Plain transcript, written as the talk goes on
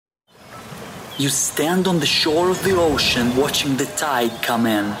You stand on the shore of the ocean watching the tide come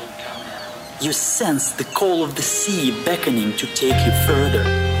in. You sense the call of the sea beckoning to take you further.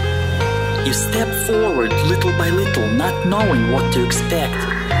 You step forward little by little, not knowing what to expect,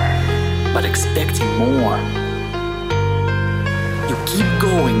 but expecting more. You keep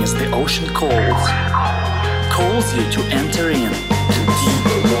going as the ocean calls you to enter in to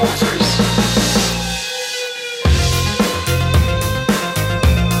deeper waters.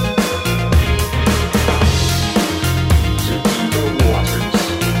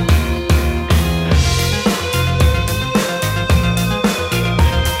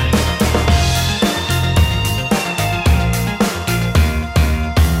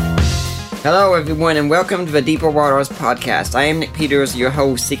 Hello everyone and welcome to the Deeper Waters podcast. I am Nick Peters, your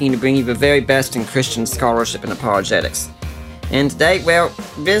host, seeking to bring you the very best in Christian scholarship and apologetics. And today, well,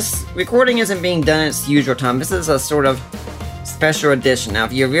 this recording isn't being done at its usual time. This is a sort of special edition. Now,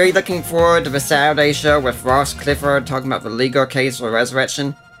 if you're really looking forward to the Saturday show with Ross Clifford talking about the legal case for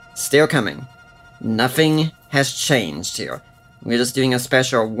resurrection, still coming. Nothing has changed here. We're just doing a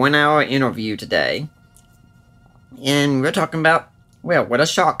special 1-hour interview today. And we're talking about, well, what a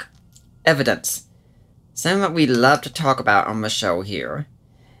shock. Evidence. Something that we love to talk about on the show here.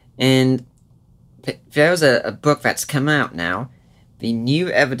 And there's a book that's come out now. The New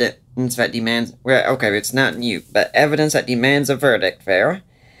Evidence That Demands... Well, okay, it's not new, but Evidence That Demands a Verdict there.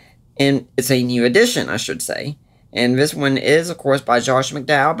 And it's a new edition, I should say. And this one is, of course, by Josh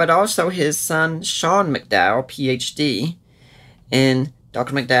McDowell, but also his son, Sean McDowell, Ph.D. And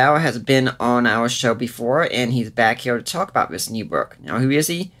Dr. McDowell has been on our show before, and he's back here to talk about this new book. Now, who is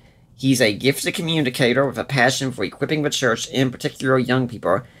he? He's a gifted communicator with a passion for equipping the church, in particular young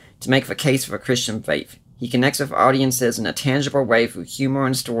people, to make the case for the Christian faith. He connects with audiences in a tangible way through humor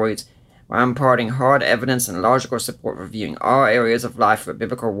and stories, while imparting hard evidence and logical support for viewing all areas of life with a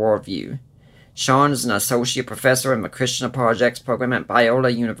biblical worldview. Sean is an associate professor in the Christian Apologetics program at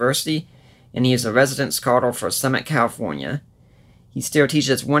Biola University, and he is a resident scholar for Summit, California. He still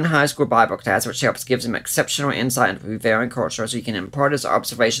teaches one high school Bible class, which helps give him exceptional insight into Bavarian culture so he can impart his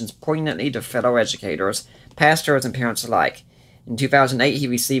observations poignantly to fellow educators, pastors, and parents alike. In 2008, he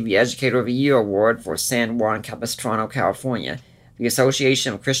received the Educator of the Year Award for San Juan Capistrano, California. The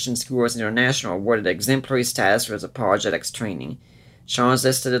Association of Christian Schools International awarded exemplary status for his apologetics training. Sean is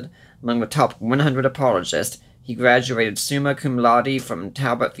listed among the top 100 apologists. He graduated summa cum laude from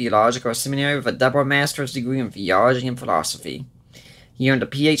Talbot Theological Seminary with a double master's degree in theology and philosophy. He earned a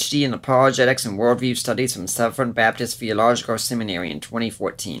Ph.D. in Apologetics and Worldview Studies from Southern Baptist Theological Seminary in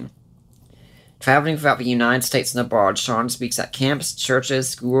 2014. Traveling throughout the United States and abroad, Sean speaks at camps, churches,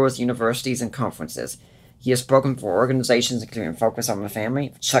 schools, universities, and conferences. He has spoken for organizations including Focus on the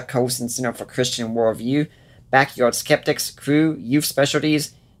Family, Chuck Colson Center for Christian Worldview, Backyard Skeptics, Crew, Youth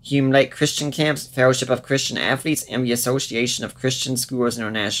Specialties, Hume Lake Christian Camps, Fellowship of Christian Athletes, and the Association of Christian Schools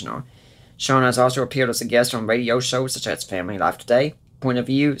International. Sean has also appeared as a guest on radio shows such as Family Life Today, Point of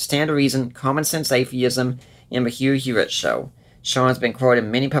View, Stand to Reason, Common Sense Atheism, and The Hugh Hewitt Show. Sean has been quoted in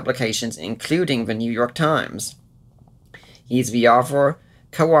many publications, including the New York Times. He's the author,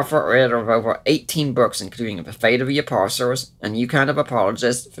 co-author, or editor of over 18 books, including The Fate of the Apostles, A New Kind of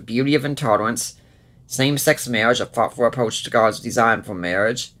Apologist, The Beauty of Intolerance, Same-Sex Marriage, A Thoughtful Approach to God's Design for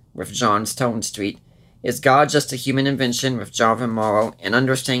Marriage, with John Stonestreet, Is God Just a Human Invention, with Jonathan Morrow, and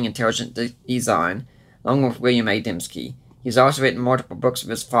Understanding Intelligent Design, along with William A. Dembski. He's also written multiple books with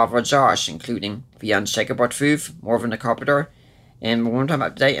his father Josh, including The Unshakable Truth, More Than a Carpenter, and one time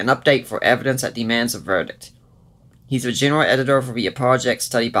update, an update for Evidence That Demands a Verdict. He's the general editor for the Apologetics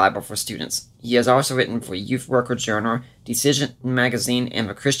Study Bible for Students. He has also written for Youth Worker Journal, Decision Magazine, and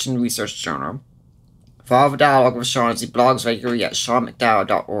the Christian Research Journal. For all the dialogue with Sean, he blogs regularly at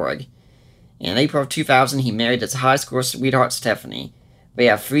seanmcdowell.org. In April of 2000, he married his high school sweetheart Stephanie. They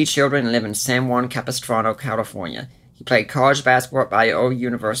have 3 children and live in San Juan Capistrano, California. He played college basketball at Biola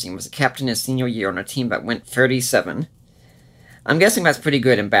University and was a captain his senior year on a team that went 37. I'm guessing that's pretty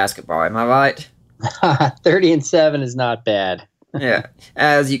good in basketball, am I right? 30-7 is not bad. Yeah,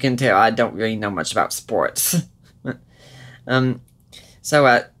 as you can tell, I don't really know much about sports.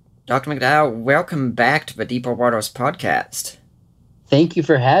 So, Dr. McDowell, welcome back to the Deeper Waters podcast. Thank you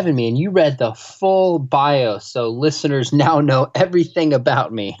for having me, and you read the full bio, so listeners now know everything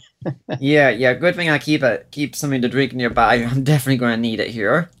about me. Yeah, good thing I keep something to drink nearby. I'm definitely going to need it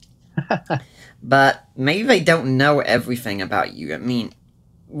here. But maybe they don't know everything about you. I mean,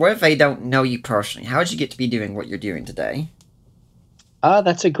 what if they don't know you personally? How did you get to be doing what you're doing today?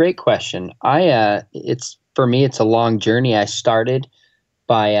 That's a great question. For me, it's a long journey. I started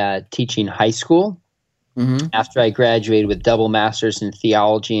by teaching high school, after I graduated with double masters in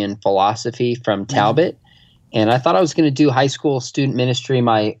theology and philosophy from Talbot. And I thought I was going to do high school student ministry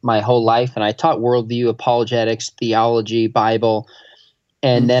my whole life. And I taught worldview, apologetics, theology, Bible.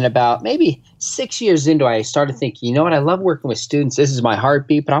 And then about maybe 6 years into it, I started thinking, you know what, I love working with students. This is my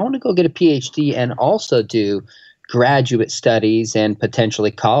heartbeat, but I want to go get a PhD and also do graduate studies and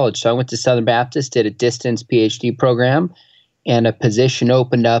potentially college. So I went to Southern Baptist, did a distance PhD program, and a position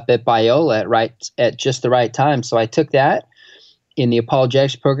opened up at Biola at just the right time. So I took that in the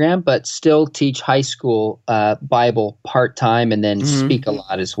apologetics program, but still teach high school Bible part-time and then speak a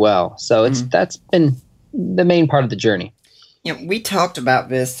lot as well. So that's been the main part of the journey. You know, we talked about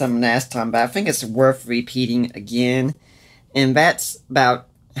this some last time, but I think it's worth repeating again. And that's about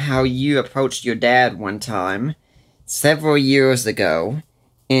how you approached your dad one time, several years ago,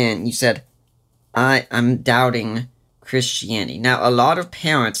 and you said, I'm doubting Christianity. Now, a lot of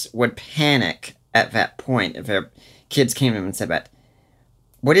parents would panic at that point if their kids came to them and said that.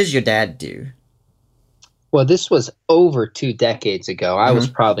 What does your dad do? Well, this was over 2 decades ago. I was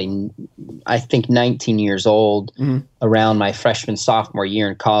probably, I think, 19 years old around my freshman, sophomore year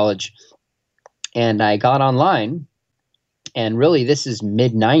in college. And I got online, and really this is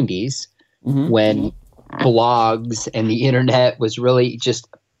mid-90s when blogs and the internet was really just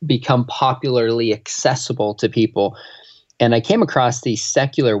become popularly accessible to people. And I came across these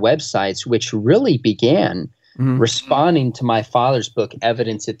secular websites which really began responding to my father's book,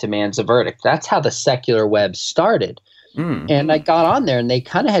 Evidence That Demands a Verdict. That's how the secular web started. And I got on there, and they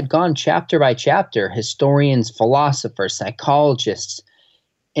kind of had gone chapter by chapter, historians, philosophers, psychologists,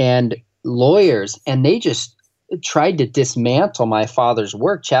 and lawyers, and they just tried to dismantle my father's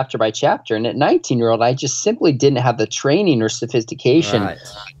work chapter by chapter. And at 19-year-old, I just simply didn't have the training or sophistication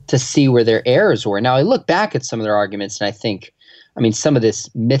to see where their errors were. Now, I look back at some of their arguments, and I think, I mean, some of this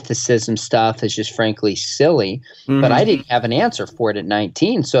mythicism stuff is just frankly silly, but I didn't have an answer for it at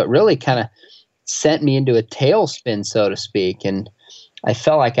 19. So it really kind of sent me into a tailspin, so to speak. And I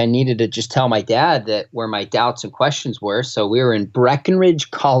felt like I needed to just tell my dad that where my doubts and questions were. So we were in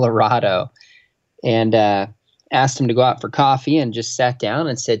Breckenridge, Colorado, and asked him to go out for coffee, and just sat down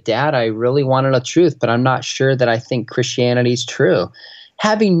and said, Dad, I really want to know truth, but I'm not sure that I think Christianity is true.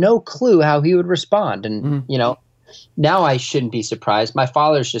 Having no clue how he would respond. And, you know, now I shouldn't be surprised. My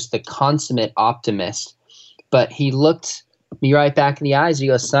father's just the consummate optimist, but he looked me right back in the eyes. He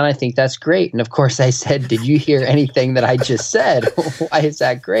goes, son, I think that's great. And of course I said, did you hear anything that I just said? Why is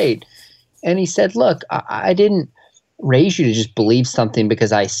that great? And he said, look, I didn't raise you to just believe something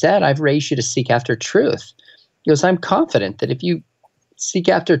because I said. I've raised you to seek after truth. He goes, I'm confident that if you seek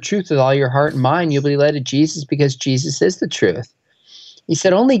after truth with all your heart and mind, you'll be led to Jesus because Jesus is the truth. He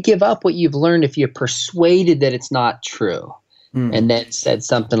said, only give up what you've learned if you're persuaded that it's not true. And then said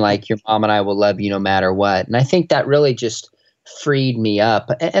something like, your mom and I will love you no matter what. And I think that really just freed me up.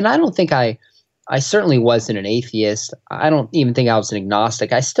 And I don't think I certainly wasn't an atheist. I don't even think I was an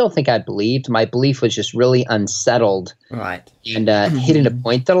agnostic. I still think I believed. My belief was just really unsettled. Right. And hitting a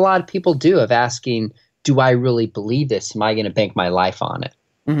point that a lot of people do of asking, do I really believe this? Am I going to bank my life on it?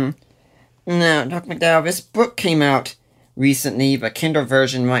 Now, Dr. McDowell, this book came out recently. The Kindle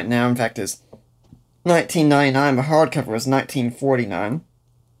version right now, in fact, is $19.99. The hardcover is $19.49.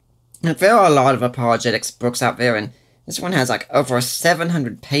 And there are a lot of apologetics books out there, and this one has like over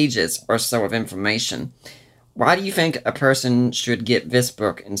 700 pages or so of information. Why do you think a person should get this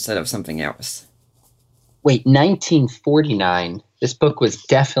book instead of something else? Wait, 1949? This book was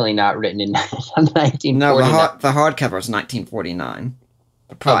definitely not written in 1949. No, the hardcover is $19.49.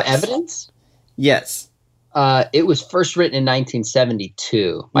 The price. Of Evidence? Yes. It was first written in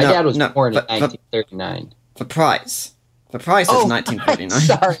 1972. My dad was born in 1939. The price. The price is $19.49.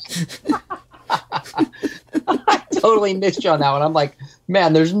 Sorry. I totally missed you on that one. I'm like,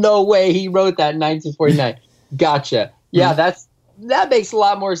 man, there's no way he wrote that in 1949. Gotcha. Yeah, that makes a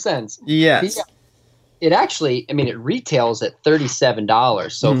lot more sense. Yes. It actually, I mean, it retails at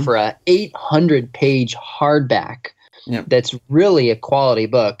 $37. So for a 800-page hardback, that's really a quality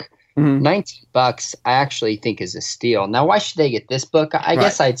book. $19 I actually think is a steal. Now, why should they get this book? I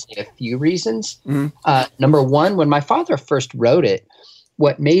guess I'd say a few reasons. Number one, when my father first wrote it,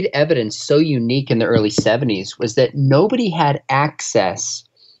 what made Evidence so unique in the early 70s was that nobody had access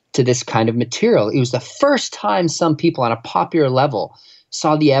to this kind of material. It was the first time some people on a popular level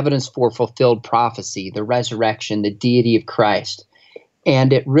saw the evidence for fulfilled prophecy, the resurrection, the deity of Christ.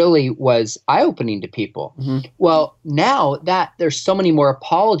 And it really was eye-opening to people. Well, now that there's so many more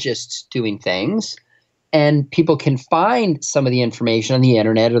apologists doing things, and people can find some of the information on the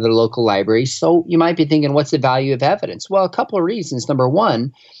internet or their local libraries, so you might be thinking, what's the value of evidence? Well, a couple of reasons. Number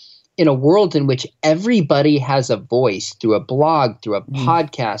one, in a world in which everybody has a voice through a blog, through a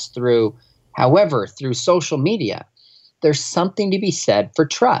podcast, through social media, there's something to be said for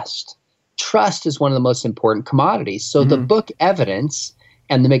trust. Trust is one of the most important commodities. So the book Evidence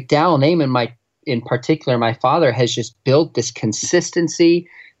and the McDowell name in particular, my father has just built this consistency,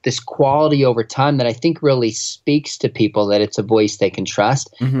 this quality over time that I think really speaks to people that it's a voice they can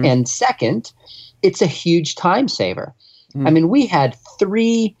trust. And second, it's a huge time saver. I mean, we had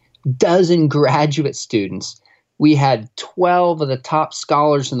 3 dozen graduate students. We had 12 of the top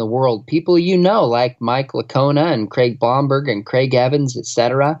scholars in the world, people like Mike Licona and Craig Blomberg and Craig Evans,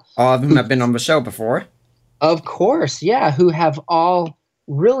 etc. All of them have been on the show before. Of course, yeah, who have all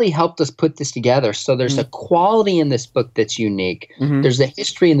really helped us put this together. So there's a quality in this book that's unique. There's a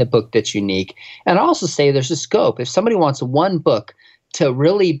history in the book that's unique. And I also say there's a scope. If somebody wants one book to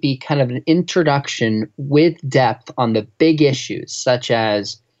really be kind of an introduction with depth on the big issues, such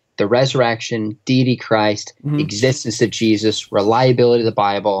as the resurrection, deity Christ, existence of Jesus, reliability of the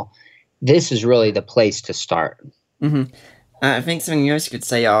Bible, this is really the place to start. I think something else you could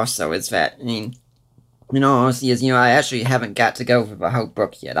say also is that, I mean, in all honesty, I actually haven't got to go through the whole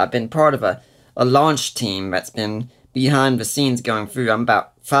book yet. I've been part of a launch team that's been behind the scenes going through. I'm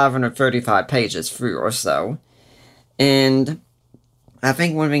about 535 pages through or so. And I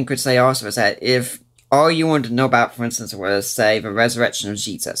think one thing you could say also is that if all you wanted to know about, for instance, was, say, the resurrection of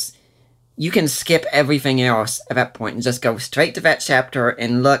Jesus, you can skip everything else at that point and just go straight to that chapter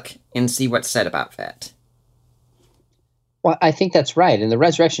and look and see what's said about that. Well, I think that's right. And the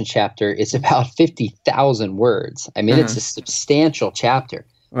resurrection chapter is about 50,000 words. I mean, it's a substantial chapter.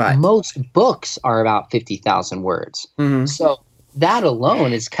 Right. Most books are about 50,000 words. So that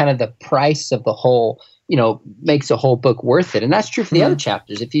alone is kind of the price of the whole, makes a whole book worth it. And that's true for the other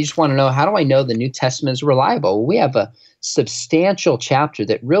chapters. If you just want to know, how do I know the New Testament is reliable? Well, we have a substantial chapter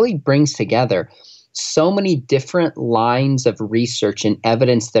that really brings together so many different lines of research and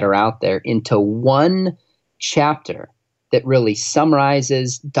evidence that are out there into one chapter that really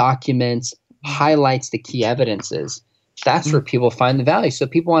summarizes, documents, highlights the key evidences. That's where people find the value. So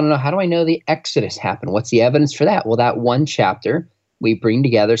people want to know, how do I know the Exodus happened? What's the evidence for that? Well, that one chapter, we bring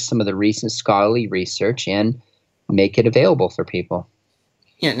together some of the recent scholarly research and make it available for people.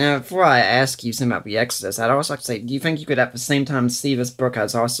 Yeah, now, before I ask you something about the Exodus, I'd also like to say, do you think you could at the same time see this book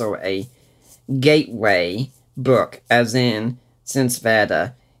as also a gateway book, as in, since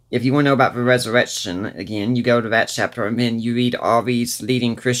that, if you want to know about the resurrection, again, you go to that chapter, and then you read all these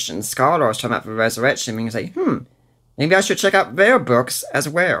leading Christian scholars talking about the resurrection, and you say, maybe I should check out their books as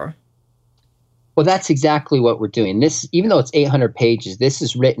well. Well, that's exactly what we're doing. This, even though it's 800 pages, this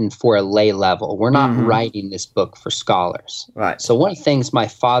is written for a lay level. We're not writing this book for scholars. Right. So one of the things my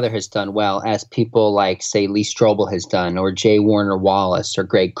father has done well, as people like, say, Lee Strobel has done, or J. Warner Wallace, or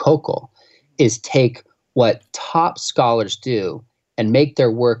Greg Koukl, is take what top scholars do and make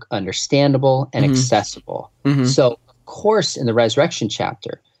their work understandable and accessible. So, of course, in the resurrection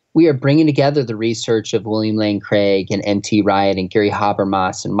chapter, we are bringing together the research of William Lane Craig and N.T. Wright and Gary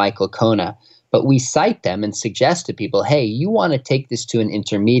Habermas and Michael Licona, but we cite them and suggest to people, hey, you want to take this to an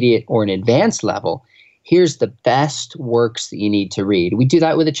intermediate or an advanced level, here's the best works that you need to read. We do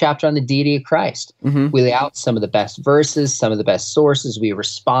that with a chapter on the deity of Christ. We lay out some of the best verses, some of the best sources. We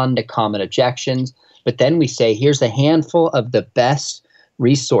respond to common objections. But then we say, here's a handful of the best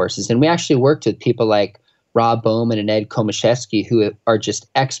resources. And we actually worked with people like Rob Bowman and Ed Komashevsky, who are just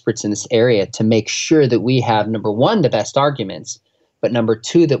experts in this area, to make sure that we have, number one, the best arguments, but number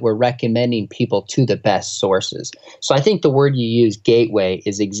two, that we're recommending people to the best sources. So I think the word you use, gateway,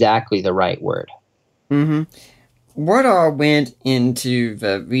 is exactly the right word. What all went into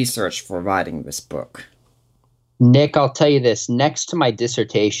the research for writing this book? Nick, I'll tell you this, next to my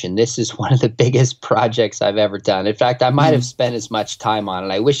dissertation, this is one of the biggest projects I've ever done. In fact, I might have spent as much time on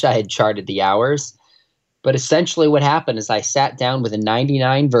it. I wish I had charted the hours. But essentially what happened is I sat down with a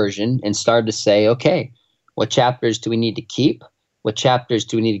 99 version and started to say, okay, what chapters do we need to keep? What chapters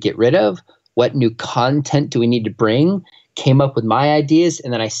do we need to get rid of? What new content do we need to bring? Came up with my ideas,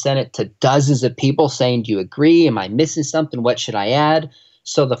 and then I sent it to dozens of people saying, do you agree? Am I missing something? What should I add?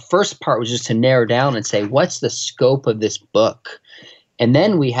 So the first part was just to narrow down and say, what's the scope of this book? And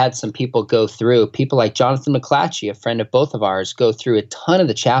then we had some people go through, people like Jonathan McClatchy, a friend of both of ours, go through a ton of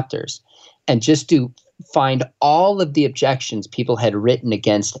the chapters and just to find all of the objections people had written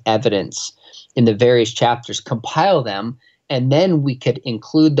against evidence in the various chapters, compile them, and then we could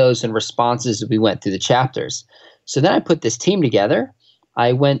include those in responses as we went through the chapters. So then I put this team together.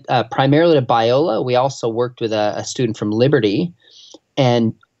 I went primarily to Biola. We also worked with a student from Liberty.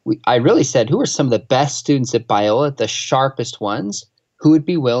 And I really said, who are some of the best students at Biola, the sharpest ones? who would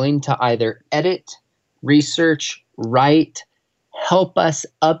be willing to either edit, research, write, help us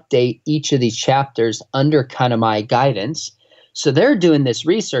update each of these chapters under kind of my guidance. So they're doing this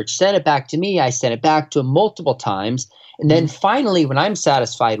research, sent it back to me. I sent it back to them multiple times. And then finally, when I'm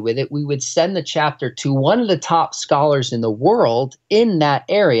satisfied with it, we would send the chapter to one of the top scholars in the world in that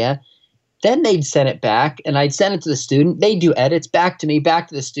area. Then they'd send it back, and I'd send it to the student. They'd do edits back to me, back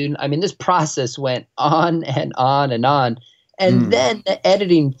to the student. I mean, this process went on and on and on. And then the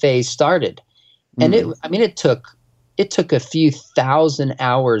editing phase started. And it took a few thousand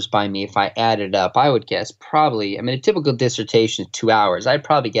hours by me if I added up. I would guess probably, a typical dissertation is 2 hours. I'd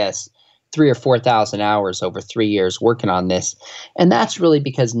probably guess 3,000 or 4,000 hours over 3 years working on this. And that's really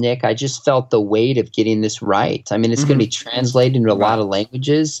because, Nick, I just felt the weight of getting this right. I mean, it's going to be translated into a lot of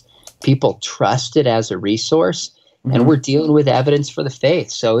languages. People trust it as a resource. And we're dealing with evidence for the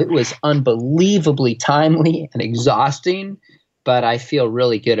faith. So it was unbelievably timely and exhausting, but I feel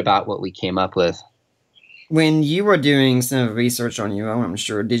really good about what we came up with. When you were doing some research on your own, I'm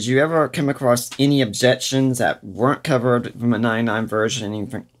sure, did you ever come across any objections that weren't covered from a 99 version? And you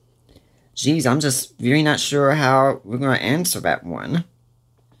think, geez, I'm just really not sure how we're going to answer that one.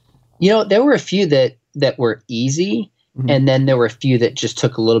 There were a few that were easy. And then there were a few that just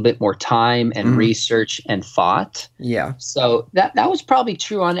took a little bit more time and research and thought. Yeah. So that was probably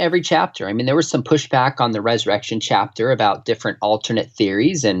true on every chapter. I mean, there was some pushback on the resurrection chapter about different alternate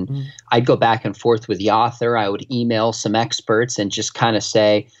theories. And I'd go back and forth with the author. I would email some experts and just kind of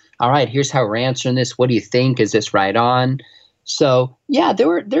say, all right, here's how we're answering this. What do you think? Is this right on? So, yeah,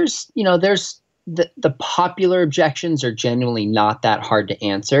 there's the popular objections are genuinely not that hard to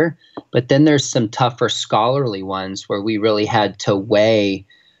answer, but then there's some tougher scholarly ones where we really had to weigh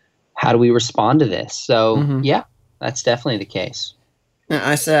how do we respond to this. So, yeah, that's definitely the case. Now,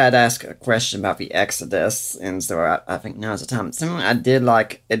 I said I'd ask a question about the Exodus, and so I think now's the time. Something I did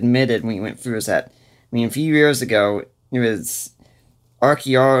admitted when we went through is that, a few years ago, it was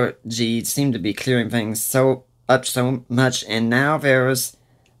archaeology seemed to be clearing things so much, and now there's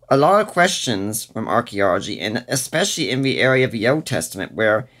a lot of questions from archaeology, and especially in the area of the Old Testament,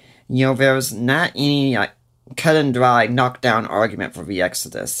 where, there's not any cut and dry, knockdown argument for the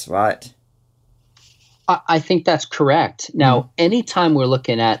Exodus, right? I think that's correct. Now, anytime we're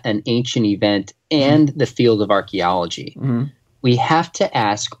looking at an ancient event and the field of archaeology, we have to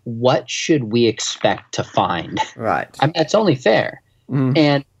ask, what should we expect to find? Right. That's only fair.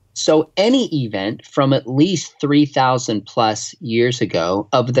 And so any event from at least 3,000 plus years ago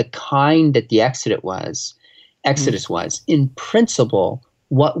of the kind that the Exodus was, in principle,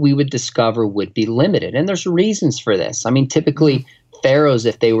 what we would discover would be limited. And there's reasons for this. Typically, pharaohs,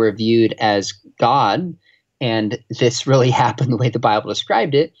 if they were viewed as God, and this really happened the way the Bible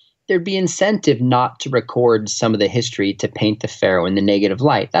described it, there'd be incentive not to record some of the history to paint the pharaoh in the negative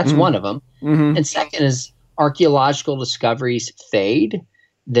light. That's one of them. And second is archaeological discoveries fade.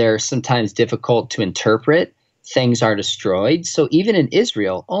 They're sometimes difficult to interpret. Things are destroyed. So even in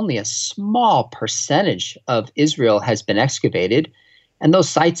Israel, only a small percentage of Israel has been excavated. And those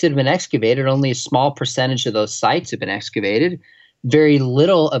sites that have been excavated, only a small percentage of those sites have been excavated. Very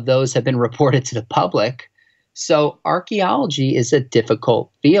little of those have been reported to the public. So archaeology is a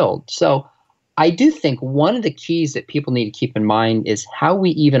difficult field. So I do think one of the keys that people need to keep in mind is how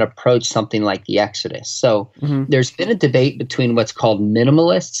we even approach something like the Exodus. So there's been a debate between what's called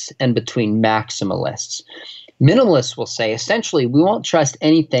minimalists and between maximalists. Minimalists will say, essentially, we won't trust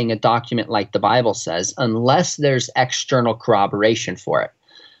anything a document like the Bible says unless there's external corroboration for it.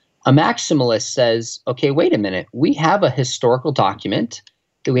 A maximalist says, okay, wait a minute. We have a historical document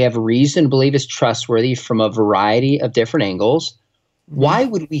that we have reason to believe is trustworthy from a variety of different angles. Why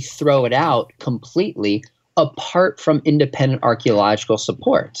would we throw it out completely apart from independent archaeological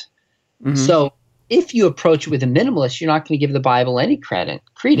support? So if you approach it with a minimalist, you're not going to give the Bible any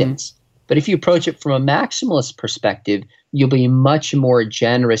credence. But if you approach it from a maximalist perspective, you'll be much more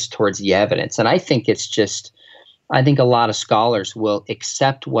generous towards the evidence. And I think I think a lot of scholars will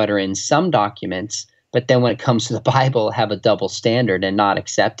accept what are in some documents, but then when it comes to the Bible, have a double standard and not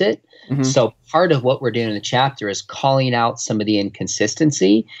accept it. So part of what we're doing in the chapter is calling out some of the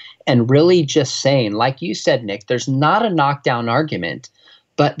inconsistency and really just saying, like you said, Nick, there's not a knockdown argument,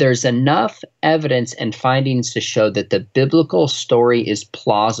 but there's enough evidence and findings to show that the biblical story is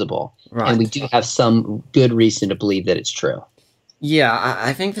plausible. Right. And we do have some good reason to believe that it's true. Yeah,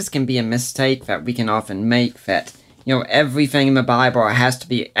 I think this can be a mistake that we can often make, that everything in the Bible has to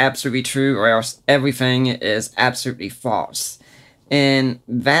be absolutely true or else everything is absolutely false. And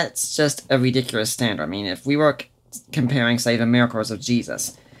that's just a ridiculous standard. If we were comparing, say, the miracles of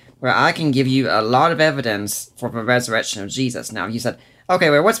Jesus, where I can give you a lot of evidence for the resurrection of Jesus. Now, you said, okay,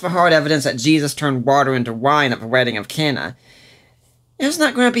 well, what's the hard evidence that Jesus turned water into wine at the wedding of Cana? There's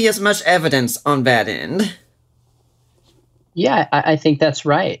not going to be as much evidence on that end. Yeah, I think that's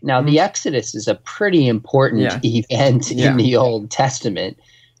right. Now, the Exodus is a pretty important event in the Old Testament,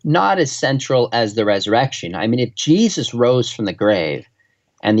 not as central as the resurrection. I mean, if Jesus rose from the grave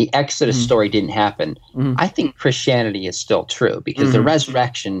and the Exodus story didn't happen, I think Christianity is still true because the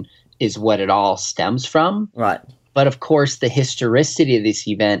resurrection is what it all stems from. Right. But of course, the historicity of this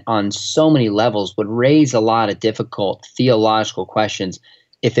event on so many levels would raise a lot of difficult theological questions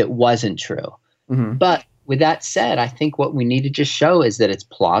if it wasn't true. But with that said, I think what we need to just show is that it's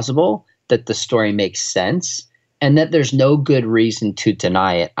plausible, that the story makes sense, and that there's no good reason to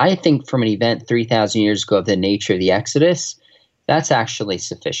deny it. I think from an event 3,000 years ago of the nature of the Exodus, that's actually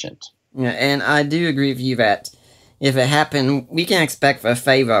sufficient. Yeah, and I do agree with you that if it happened, we can expect that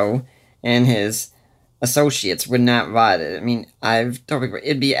Pharaoh and his associates would not write it. I mean,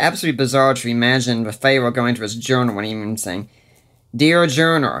 it'd be absolutely bizarre to imagine the Pharaoh going to his journal and even saying, "Dear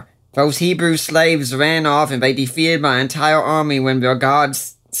journal, those Hebrew slaves ran off and they defeated my entire army when their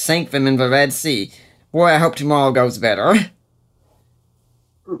gods sank them in the Red Sea. Boy, I hope tomorrow goes better."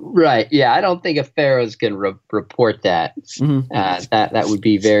 Right. Yeah, I don't think a Pharaoh's going to report that. That would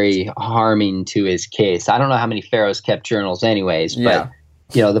be very harming to his case. I don't know how many Pharaohs kept journals anyways, but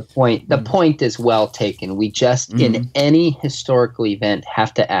the point is well taken. We just, in any historical event,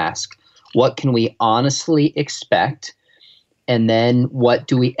 have to ask, what can we honestly expect? And then what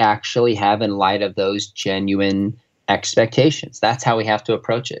do we actually have in light of those genuine expectations? That's how we have to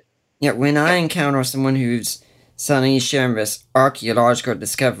approach it. Yeah, when I encounter someone who's suddenly sharing this archaeological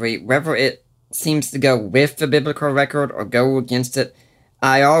discovery, whether it seems to go with the biblical record or go against it,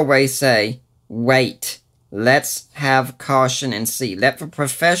 I always say, wait, let's have caution and see. Let the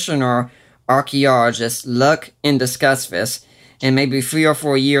professional archaeologists look and discuss this, and maybe 3 or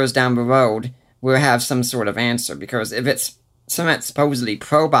 4 years down the road, we'll have some sort of answer. Because if it's something that's supposedly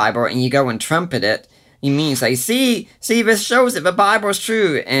pro-Bible and you go and trumpet it, you mean say, see, this shows that the Bible is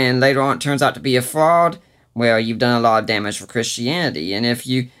true, and later on it turns out to be a fraud, well, you've done a lot of damage for Christianity. And if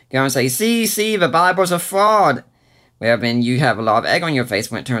you go and say, see, the Bible's a fraud, well, then you have a lot of egg on your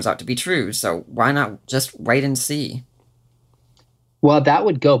face when it turns out to be true. So why not just wait and see? Well, that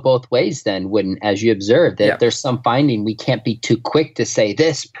would go both ways then, wouldn't, as you observed, that if there's some finding, we can't be too quick to say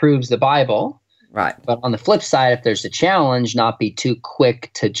this proves the Bible. Right. But on the flip side, if there's a challenge, not be too quick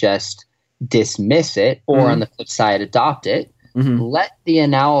to just dismiss it, or on the flip side, adopt it. Let the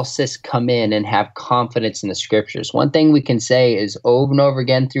analysis come in and have confidence in the scriptures. One thing we can say is over and over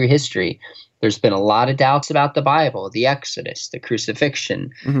again through history, there's been a lot of doubts about the Bible, the Exodus, the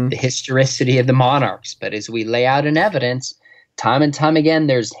crucifixion, the historicity of the monarchs. But as we lay out in evidence, time and time again,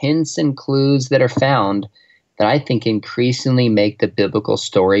 there's hints and clues that are found that I think increasingly make the biblical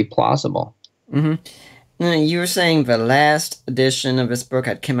story plausible. Now, you were saying the last edition of this book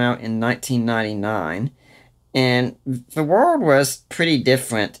had come out in 1999. And the world was pretty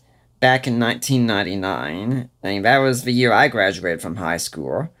different back in 1999. I mean, that was the year I graduated from high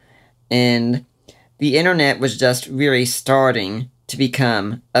school. And the internet was just really starting to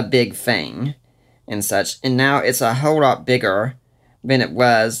become a big thing and such. And now it's a whole lot bigger than it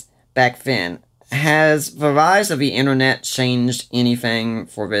was back then. Has the rise of the internet changed anything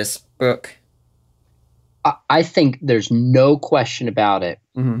for this book? I think there's no question about it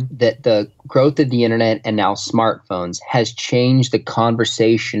that the growth of the internet and now smartphones has changed the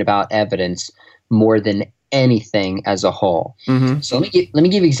conversation about evidence more than anything as a whole. So let me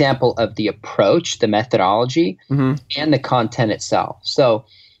give you an example of the approach, the methodology, and the content itself. So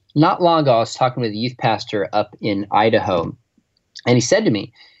not long ago, I was talking with a youth pastor up in Idaho, and he said to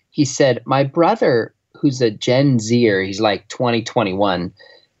me, my brother, who's a Gen Zer, he's like 20, 21,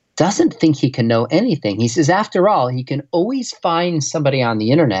 doesn't think he can know anything. He says, after all, he can always find somebody on the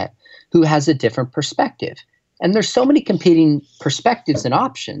internet who has a different perspective. And there's so many competing perspectives and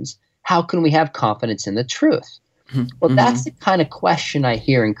options. How can we have confidence in the truth? Well, that's the kind of question I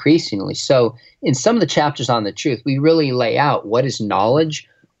hear increasingly. So in some of the chapters on the truth, we really lay out what is knowledge,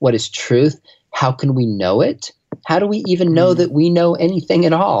 what is truth, how can we know it? How do we even know that we know anything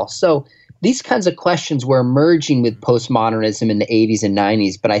at all? So these kinds of questions were emerging with postmodernism in the 80s and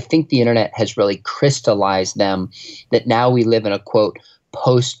 90s, but I think the internet has really crystallized them, that now we live in a, quote,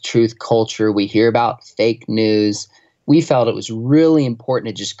 post-truth culture. We hear about fake news. We felt it was really important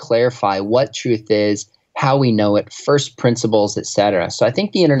to just clarify what truth is, how we know it, first principles, etc. So I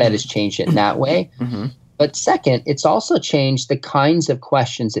think the internet has changed it in that way. But second, it's also changed the kinds of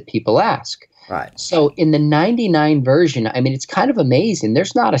questions that people ask. Right. So in the 99 version, I mean, it's kind of amazing.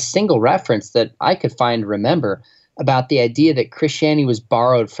 There's not a single reference that I could find to remember about the idea that Christianity was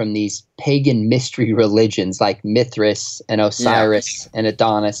borrowed from these pagan mystery religions like Mithras and Osiris and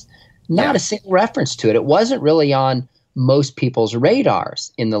Adonis. Not a single reference to it. It wasn't really on most people's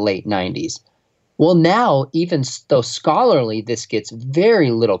radars in the late 90s. Well, now, even though scholarly, this gets very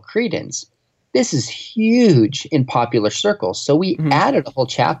little credence, this is huge in popular circles. So we added a whole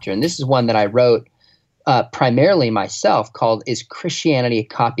chapter, and this is one that I wrote primarily myself, called Is Christianity a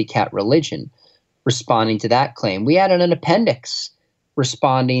Copycat Religion? Responding to that claim. We added an appendix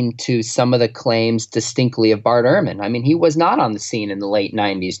responding to some of the claims distinctly of Bart Ehrman. I mean, he was not on the scene in the late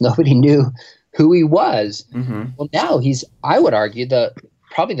 90s. Nobody knew who he was. Well, now he's, I would argue,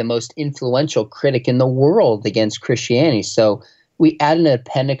 probably the most influential critic in the world against Christianity. So we added an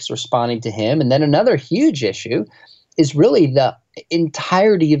appendix responding to him. And then another huge issue is really the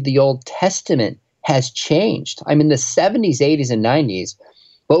entirety of the Old Testament has changed. I mean, the 70s, 80s, and 90s,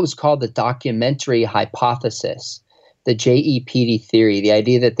 what was called the documentary hypothesis, the JEPD theory, the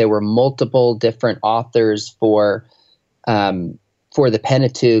idea that there were multiple different authors for the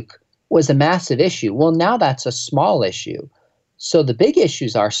Pentateuch, was a massive issue. Well, now that's a small issue. So the big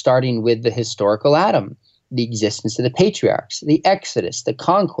issues are starting with the historical Adam, the existence of the patriarchs, the Exodus, the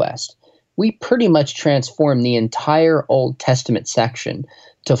conquest. We pretty much transformed the entire Old Testament section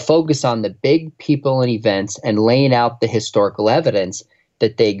to focus on the big people and events and laying out the historical evidence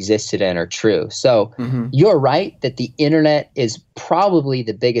that they existed and are true. So you're right that the internet is probably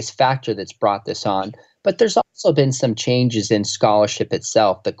the biggest factor that's brought this on, but there's also been some changes in scholarship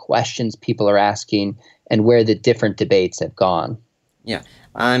itself, the questions people are asking and where the different debates have gone. Yeah,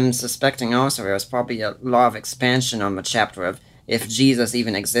 I'm suspecting also there was probably a lot of expansion on the chapter of if Jesus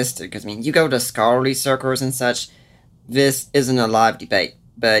even existed, because I mean, you go to scholarly circles and such, this isn't a live debate,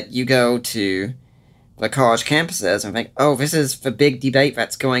 but you go to the college campuses and think, oh, this is the big debate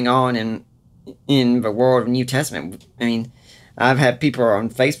that's going on in the world of New Testament. I mean, I've had people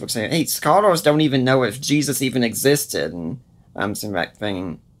on Facebook saying, hey, scholars don't even know if Jesus even existed. And I'm sitting back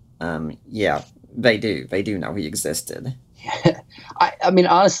thinking, yeah, they do. They do know he existed. I mean,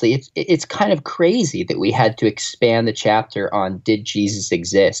 honestly, it's kind of crazy that we had to expand the chapter on did Jesus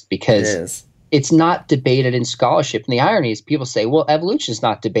exist, because it's not debated in scholarship. And the irony is people say, well, evolution is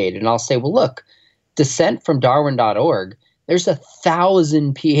not debated. And I'll say, well, look, DissentFromDarwin.org, there's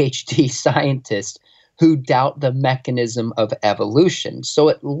 1,000 PhD scientists who doubt the mechanism of evolution. So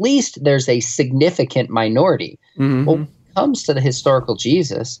at least there's a significant minority. Well, when it comes to the historical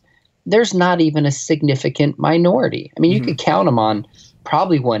Jesus, there's not even a significant minority. I mean, you could count them on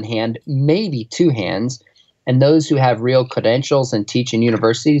probably one hand, maybe two hands. And those who have real credentials and teach in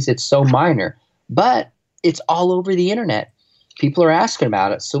universities, it's so minor. But it's all over the internet. People are asking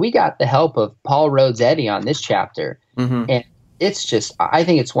about it. So we got the help of Paul Rhodes Eddy on this chapter. And it's just, I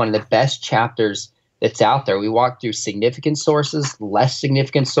think it's one of the best chapters that's out there. We walk through significant sources, less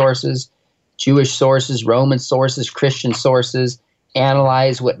significant sources, Jewish sources, Roman sources, Christian sources,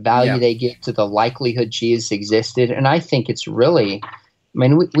 analyze what value they give to the likelihood Jesus existed. And I think it's really, I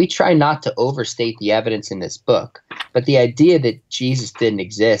mean, we try not to overstate the evidence in this book, but the idea that Jesus didn't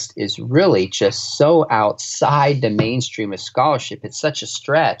exist is really just so outside the mainstream of scholarship. It's such a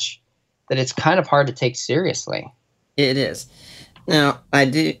stretch that it's kind of hard to take seriously. It is. Now, I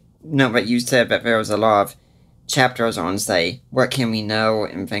do know that you said that there was a lot of chapters on, say, what can we know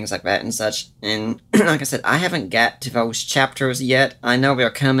and things like that and such. And like I said, I haven't got to those chapters yet. I know they're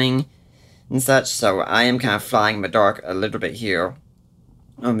coming and such, so I am kind of flying in the dark a little bit here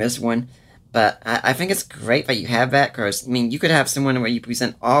on this one. But I think it's great that you have that, because, I mean, you could have someone where you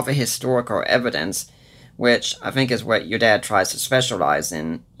present all the historical evidence, which I think is what your dad tries to specialize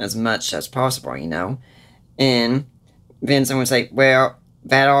in as much as possible, you know? And then someone would say, well,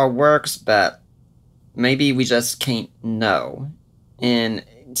 that all works, but maybe we just can't know. And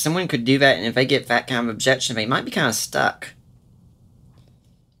someone could do that, and if they get that kind of objection, they might be kind of stuck.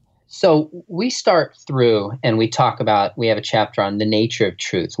 So we start through and we talk about, we have a chapter on the nature of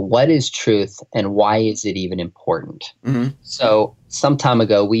truth. What is truth and why is it even important? So some time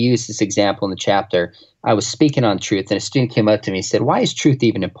ago, we used this example in the chapter. I was speaking on truth and a student came up to me and said, why is truth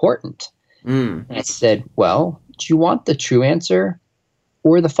even important? And I said, well, do you want the true answer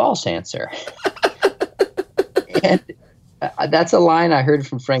or the false answer? And that's a line I heard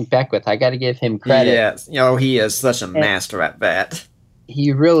from Frank Beckwith. I got to give him credit. Yes. Oh, he is such a master at that.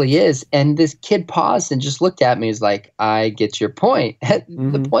 He really is. And this kid paused and just looked at me. He's like, I get your point.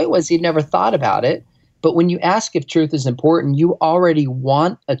 The point was he'd never thought about it. But when you ask if truth is important, you already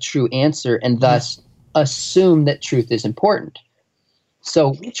want a true answer and thus assume that truth is important. So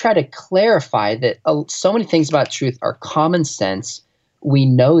we try to clarify that so many things about truth are common sense. We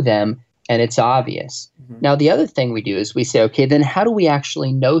know them and it's obvious. Now, the other thing we do is we say, okay, then how do we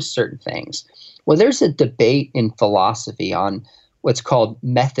actually know certain things? Well, there's a debate in philosophy on what's called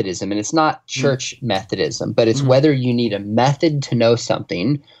Methodism, and it's not church Methodism, but it's whether you need a method to know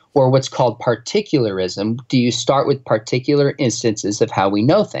something, or what's called particularism. Do you start with particular instances of how we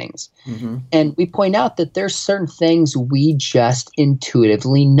know things? And we point out that there's certain things we just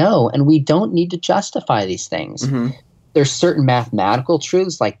intuitively know, and we don't need to justify these things. There's certain mathematical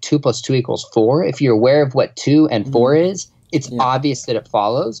truths like 2 + 2 = 4. If you're aware of what 2 and 4 is, it's obvious that it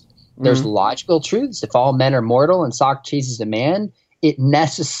follows. There's logical truths. If all men are mortal and Socrates is a man, it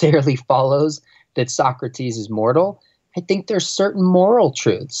necessarily follows that Socrates is mortal. I think there's certain moral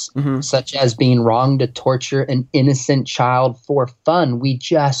truths, such as being wrong to torture an innocent child for fun. We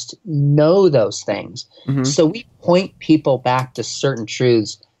just know those things. So we point people back to certain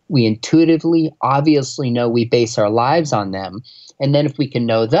truths. We intuitively, obviously know we base our lives on them. And then if we can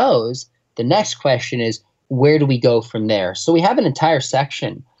know those, the next question is, where do we go from there? So we have an entire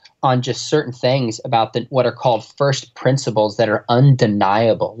section on just certain things about what are called first principles that are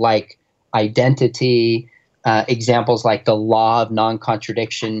undeniable, like identity, examples like the law of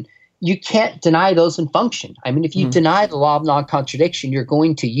non-contradiction. You can't deny those in function. I mean, if you deny the law of non-contradiction, you're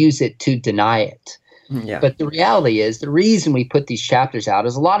going to use it to deny it. But the reality is, the reason we put these chapters out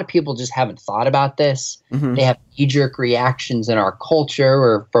is a lot of people just haven't thought about this. They have knee-jerk reactions in our culture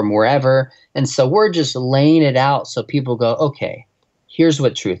or from wherever. And so we're just laying it out so people go, okay, here's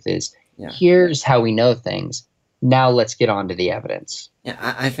what truth is. Here's how we know things. Now let's get on to the evidence. Yeah,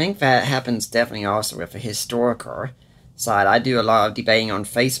 I think that happens definitely also with the historical side. I do a lot of debating on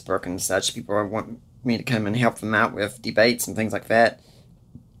Facebook and such. People want me to come and help them out with debates and things like that.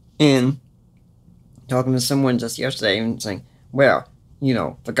 And talking to someone just yesterday and saying, well, you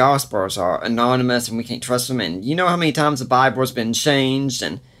know, the Gospels are anonymous and we can't trust them. And you know how many times the Bible's been changed,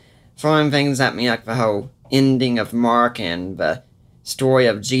 and throwing things at me like the whole ending of Mark and the story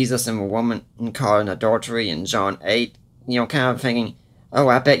of Jesus and the woman caught in adultery in John 8. You know, kind of thinking, oh,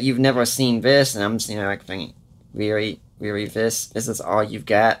 I bet you've never seen this. And I'm sitting there like thinking, really, this is all you've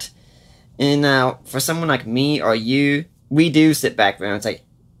got? And now, for someone like me or you, we do sit back there and say,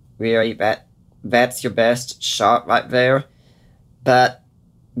 really, that's your best shot right there? But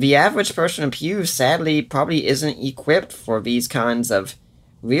the average person in pew, sadly, probably isn't equipped for these kinds of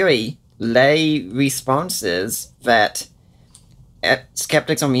really lay responses that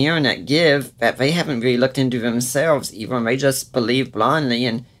skeptics on the internet give, that they haven't really looked into themselves even. They just believe blindly,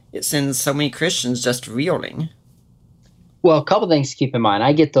 and it sends so many Christians just reeling. Well, a couple things to keep in mind.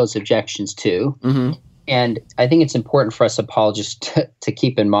 I get those objections too. And I think it's important for us apologists to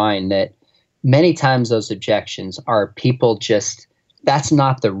keep in mind that many times those objections are people just, that's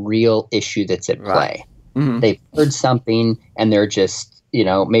not the real issue that's at play. They've heard something and they're just, you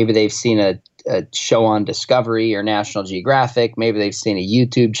know, maybe they've seen a show on Discovery or National Geographic. Maybe they've seen a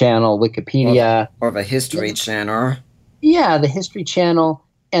YouTube channel, Wikipedia. Or the History Channel. Yeah, the History Channel.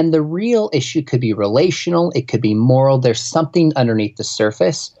 And the real issue could be relational. It could be moral. There's something underneath the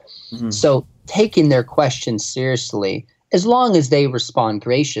surface. So taking their questions seriously, as long as they respond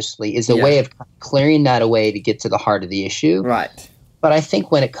graciously, is a way of clearing that away to get to the heart of the issue. Right. But I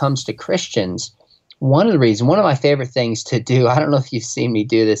think when it comes to Christians, one of my favorite things to do, I don't know if you've seen me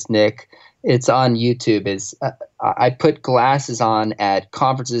do this, Nick, it's on YouTube, is I put glasses on at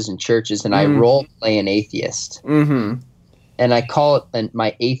conferences and churches and I role play an atheist. And I call it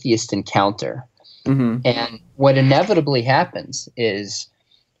my atheist encounter. And what inevitably happens is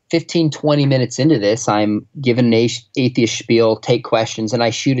 15, 20 minutes into this, I'm given an atheist spiel, take questions, and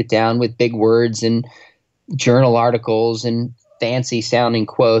I shoot it down with big words and journal articles and fancy sounding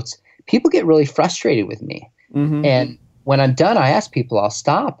quotes. People get really frustrated with me. And when I'm done, I ask people, I'll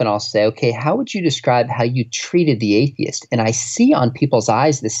stop and I'll say, okay, how would you describe how you treated the atheist? And I see on people's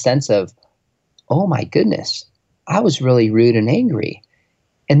eyes this sense of, oh my goodness, I was really rude and angry.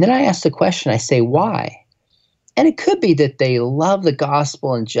 And then I ask the question, I say, why? And it could be that they love the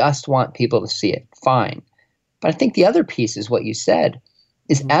gospel and just want people to see it. Fine. But I think the other piece is what you said,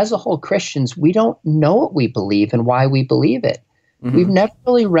 is as a whole Christians, we don't know what we believe and why we believe it. We've never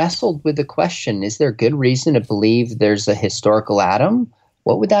really wrestled with the question, is there good reason to believe there's a historical Adam?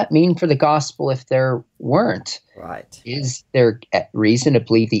 What would that mean for the gospel if there weren't? Right. Is there reason to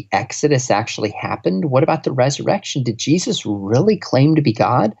believe the Exodus actually happened? What about the resurrection? Did Jesus really claim to be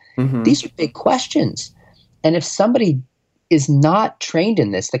God? These are big questions. And if somebody is not trained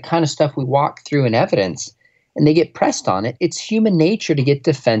in this, the kind of stuff we walk through in evidence, and they get pressed on it, it's human nature to get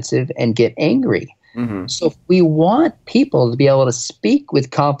defensive and get angry. So if we want people to be able to speak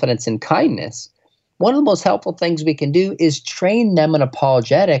with confidence and kindness, one of the most helpful things we can do is train them in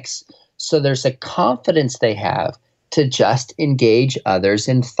apologetics So there's a confidence they have to just engage others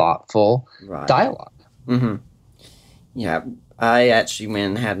in thoughtful dialogue. Mm-hmm. Yeah, I actually went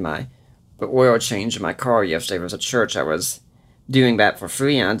and had my oil change in my car yesterday. It was a church. I was doing that for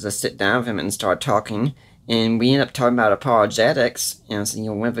free, and I just sit down with him and start talking. And we ended up talking about apologetics. And so,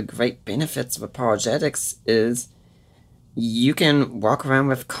 one of the great benefits of apologetics is you can walk around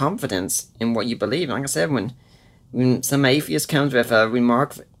with confidence in what you believe. Like I said, when some atheist comes with a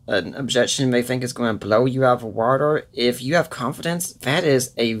remark, an objection they think is going to blow you out of the water, if you have confidence, that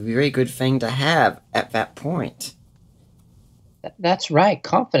is a very good thing to have at that point. That's right.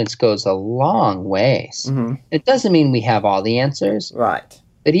 Confidence goes a long ways. Mm-hmm. It doesn't mean we have all the answers. Right.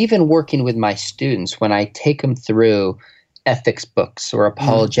 But even working with my students, when I take them through ethics books or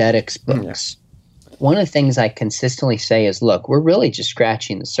apologetics books, one of the things I consistently say is, look, we're really just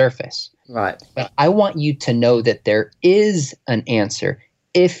scratching the surface. Right. But I want you to know that there is an answer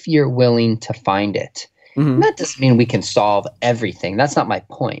if you're willing to find it. Mm-hmm. That doesn't mean we can solve everything. That's not my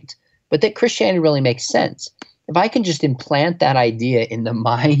point. But that Christianity really makes sense. If I can just implant that idea in the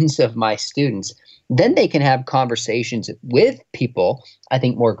minds of my students, then they can have conversations with people, I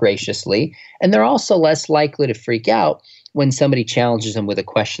think, more graciously. And they're also less likely to freak out when somebody challenges them with a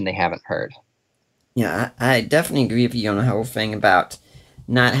question they haven't heard. Yeah, I definitely agree with you on the whole thing about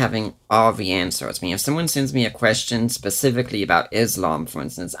not having all the answers. I mean, if someone sends me a question specifically about Islam, for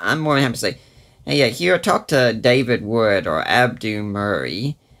instance, I'm more than happy to say, hey, here, talk to David Wood or Abdu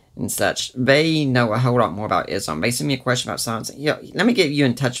Murray and such. They know a whole lot more about Islam. They send me a question about science. Let me get you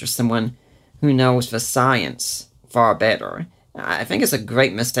in touch with someone who knows the science far better. I think it's a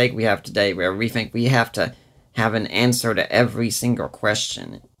great mistake we have today where we think we have to have an answer to every single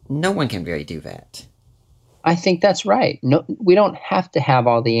question. No one can really do that. I think that's right. No, we don't have to have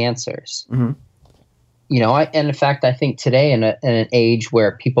all the answers. Mm-hmm. And in fact, I think today in an age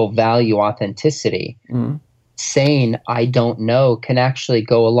where people value authenticity, saying I don't know can actually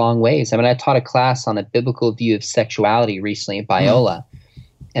go a long ways. I mean, I taught a class on a biblical view of sexuality recently at Biola,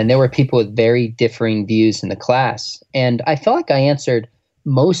 and there were people with very differing views in the class. And I felt like I answered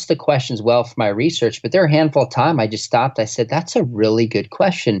most of the questions well for my research, but there were a handful of times I just stopped. I said, that's a really good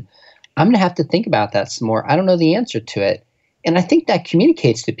question. I'm going to have to think about that some more. I don't know the answer to it. And I think that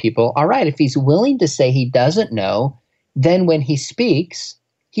communicates to people, all right, if he's willing to say he doesn't know, then when he speaks,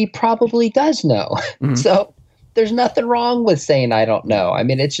 he probably does know. Mm-hmm. So there's nothing wrong with saying I don't know. I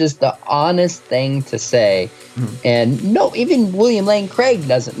mean, it's just the honest thing to say. Mm-hmm. And no, even William Lane Craig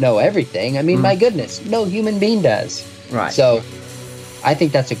doesn't know everything. I mean, my goodness, no human being does. Right. So I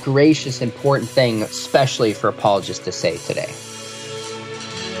think that's a gracious, important thing, especially for apologists to say today.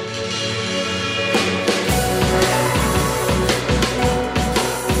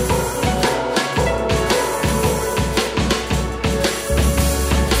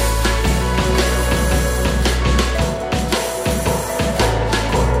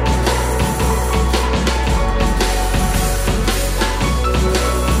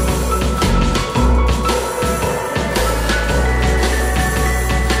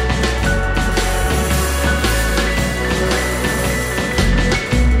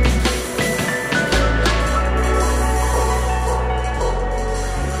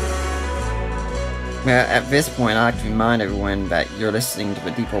 At this point, I'd like to remind everyone that you're listening to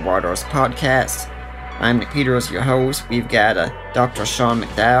the Deeper Waters podcast. I'm Nick Peters, your host. We've got Dr. Sean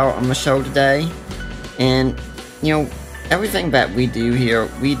McDowell on the show today. And, everything that we do here,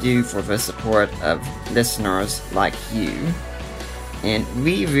 we do for the support of listeners like you. And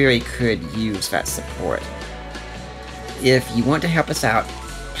we really could use that support. If you want to help us out,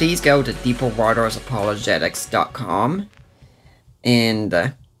 please go to deeperwatersapologetics.com.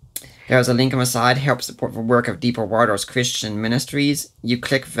 And there's a link on the side, help support the work of Deeper Waters Christian Ministries. You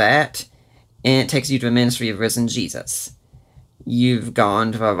click that, and it takes you to the ministry of Risen Jesus. You've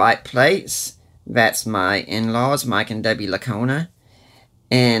gone to the right place. That's my in-laws, Mike and Debbie Lacona.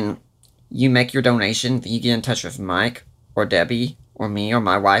 And you make your donation. You get in touch with Mike or Debbie or me or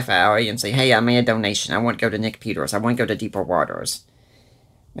my wife, Allie, and say, hey, I made a donation. I want to go to Nick Peters. I want to go to Deeper Waters.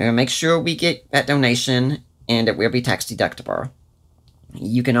 And make sure we get that donation, and it will be tax deductible.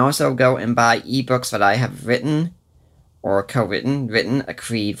 You can also go and buy ebooks that I have written or written A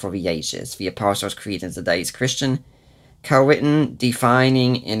Creed for the Ages, the Apostles' Creed in Today's Christian, co-written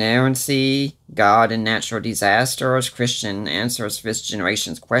Defining Inerrancy, God and Natural Disasters, Christian Answers to This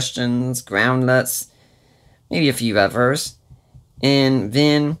Generation's Questions, Groundlets, maybe a few others. And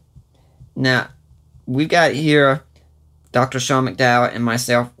then, now, we've got here Dr. Sean McDowell and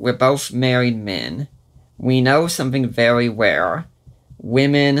myself. We're both married men. We know something very rare.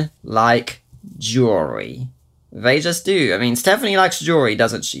 Women like jewelry. They just do. I mean, Stephanie likes jewelry,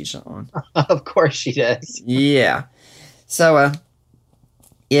 doesn't she, Sean? Of course she does. Yeah. So,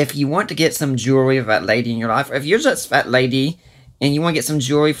 if you want to get some jewelry for that lady in your life, or if you're just that lady and you want to get some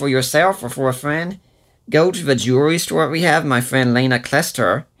jewelry for yourself or for a friend, go to the jewelry store we have. My friend Lena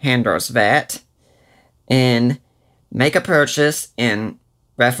Klester handles that. And make a purchase and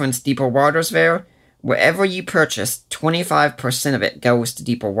reference Deeper Waters there. Wherever you purchase, 25% of it goes to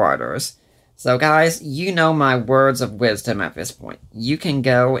Deeper Waters. So guys, you know my words of wisdom at this point. You can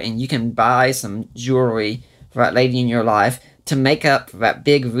go and you can buy some jewelry for that lady in your life to make up for that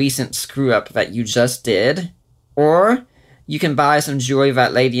big recent screw-up that you just did. Or you can buy some jewelry for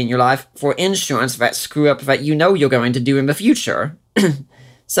that lady in your life for insurance for that screw-up that you know you're going to do in the future.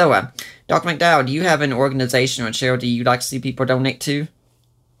 So, Dr. McDowell, do you have an organization or charity you'd like to see people donate to?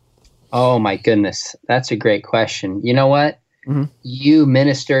 Oh, my goodness. That's a great question. You know what? Mm-hmm. You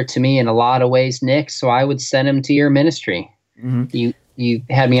minister to me in a lot of ways, Nick, so I would send them to your ministry. Mm-hmm. You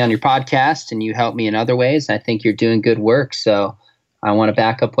had me on your podcast, and you helped me in other ways. I think you're doing good work, so I want to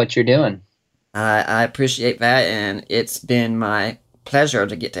back up what you're doing. I appreciate that, and it's been my pleasure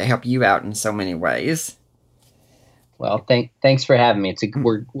to get to help you out in so many ways. Well, thanks for having me.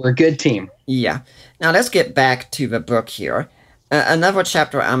 We're a good team. Yeah. Now let's get back to the book here. Another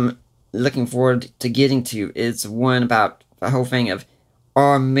chapter I'm looking forward to getting to is one about the whole thing of,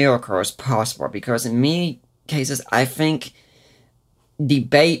 are miracles possible? Because in many cases, I think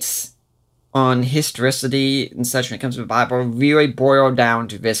debates on historicity and such when it comes to the Bible really boil down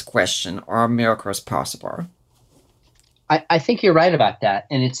to this question, are miracles possible? I think you're right about that.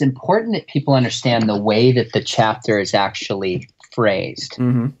 And it's important that people understand the way that the chapter is actually phrased.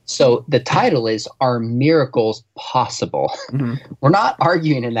 Mm-hmm. So the title is, Are Miracles Possible? Mm-hmm. We're not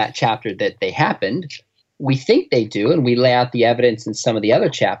arguing in that chapter that they happened. We think they do, and we lay out the evidence in some of the other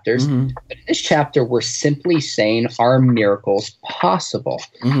chapters. Mm-hmm. But in this chapter, we're simply saying, are miracles possible?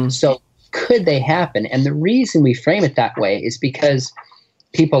 Mm-hmm. So could they happen? And the reason we frame it that way is because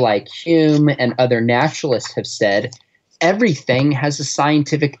people like Hume and other naturalists have said, everything has a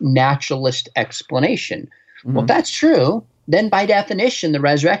scientific naturalist explanation. Mm-hmm. Well, if that's true, then by definition, the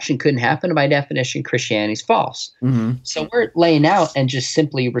resurrection couldn't happen. And by definition, Christianity is false. Mm-hmm. So we're laying out and just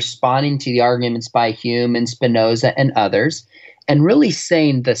simply responding to the arguments by Hume and Spinoza and others, and really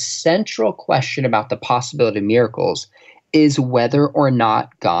saying the central question about the possibility of miracles is whether or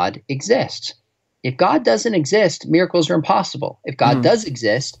not God exists. If God doesn't exist, miracles are impossible. If God does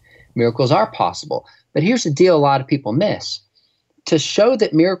exist, miracles are possible. But here's the deal a lot of people miss. To show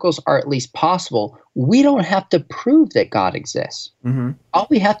that miracles are at least possible, we don't have to prove that God exists. Mm-hmm. All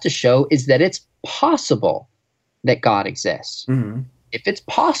we have to show is that it's possible that God exists. Mm-hmm. If it's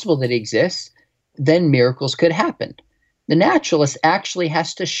possible that he exists, then miracles could happen. The naturalist actually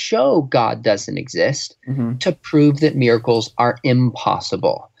has to show God doesn't exist to prove that miracles are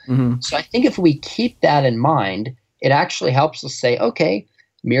impossible. Mm-hmm. So I think if we keep that in mind, it actually helps us say, okay,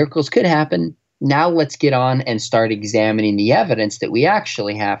 miracles could happen. Now let's get on and start examining the evidence that we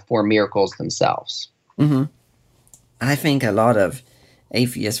actually have for miracles themselves. Mm-hmm. I think a lot of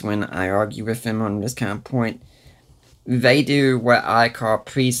atheists, when I argue with them on this kind of point, they do what I call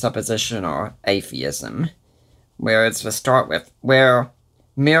presuppositional atheism, where it's to start with, where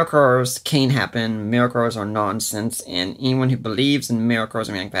miracles can happen, miracles are nonsense, and anyone who believes in miracles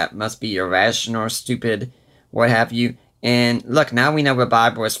or anything like that must be irrational, stupid, what have you. And look, now we know the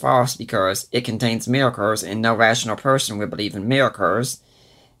Bible is false because it contains miracles, and no rational person would believe in miracles.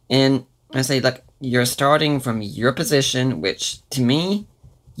 And I say, look, you're starting from your position, which, to me,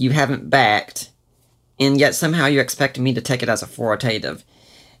 you haven't backed, and yet somehow you're expecting me to take it as authoritative.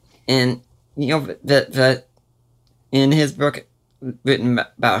 And, you know, in his book, written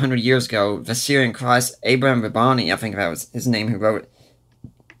about 100 years ago, The Syrian Christ, Abraham Rabbani, I think that was his name who wrote it,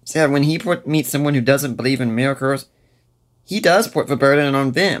 said when he meets someone who doesn't believe in miracles, he does put the burden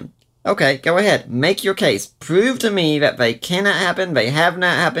on them. Okay, go ahead. Make your case. Prove to me that they cannot happen, they have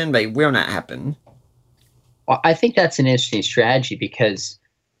not happened, they will not happen. Well, I think that's an interesting strategy because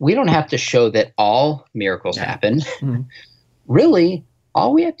we don't have to show that all miracles happen. Mm-hmm. Really,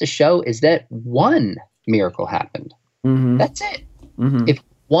 all we have to show is that one miracle happened. Mm-hmm. That's it. Mm-hmm. If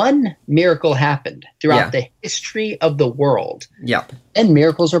one miracle happened throughout the history of the world, then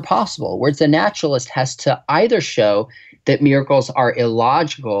miracles are possible. Whereas the naturalist has to either show that miracles are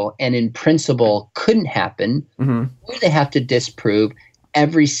illogical and in principle couldn't happen, or they have to disprove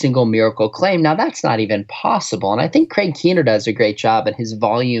every single miracle claim. Now, that's not even possible. And I think Craig Keener does a great job in his his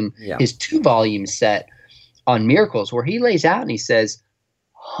 2-volume set on miracles, where he lays out and he says,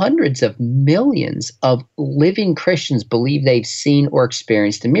 hundreds of millions of living Christians believe they've seen or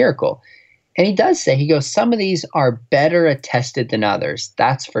experienced a miracle. And he does say, he goes, some of these are better attested than others.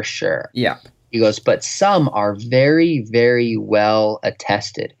 That's for sure. Yeah. He goes, but some are very, very well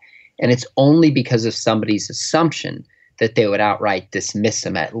attested. And it's only because of somebody's assumption that they would outright dismiss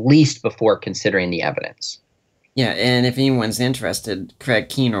them, at least before considering the evidence. Yeah, and if anyone's interested, Craig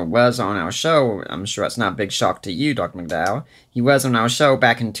Keener was on our show. I'm sure it's not a big shock to you, Dr. McDowell. He was on our show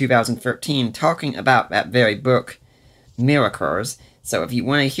back in 2013 talking about that very book, Miracles. So if you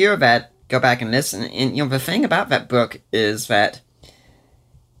want to hear that, go back and listen. And, the thing about that book is that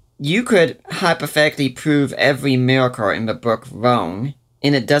you could hypothetically prove every miracle in the book wrong,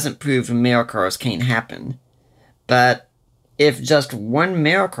 and it doesn't prove miracles can't happen. But if just one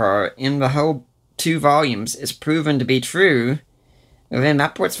miracle in the whole 2 volumes is proven to be true, then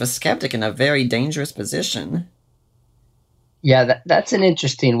that puts the skeptic in a very dangerous position. Yeah, that's an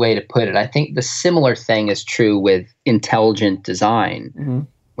interesting way to put it. I think the similar thing is true with intelligent design. Mm-hmm.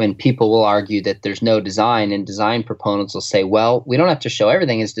 When people will argue that there's no design, and design proponents will say, well, we don't have to show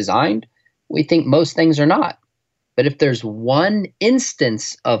everything is designed. We think most things are not. But if there's one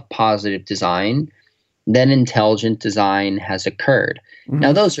instance of positive design, then intelligent design has occurred. Mm-hmm.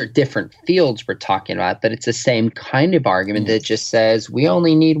 Now, those are different fields we're talking about, but it's the same kind of argument that just says we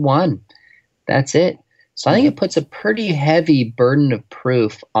only need one. That's it. So I think it puts a pretty heavy burden of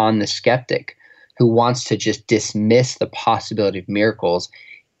proof on the skeptic who wants to just dismiss the possibility of miracles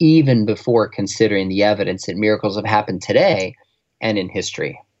even before considering the evidence that miracles have happened today and in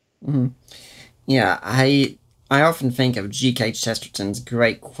history. Mm-hmm. Yeah, I often think of G.K. Chesterton's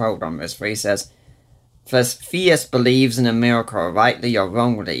great quote on this, where he says, "The theist believes in a miracle rightly or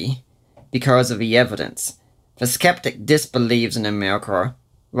wrongly because of the evidence. The skeptic disbelieves in a miracle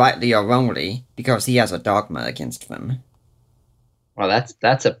rightly or wrongly because he has a dogma against them." Well,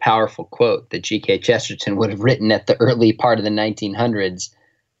 that's a powerful quote that G.K. Chesterton would have written at the early part of the 1900s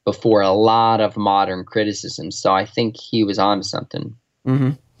before a lot of modern criticism. So I think he was onto something.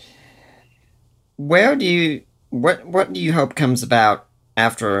 Mm-hmm. What do you hope comes about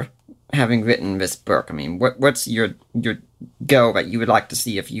after having written this book? I mean, what's your goal that you would like to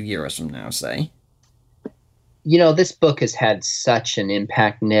see a few years from now, say? This book has had such an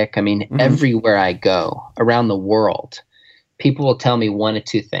impact, Nick. I mean, everywhere I go around the world, people will tell me one of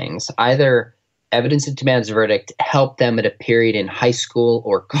two things. Either evidence into man's verdict helped them at a period in high school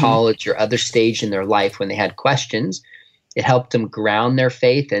or college or other stage in their life when they had questions. It helped them ground their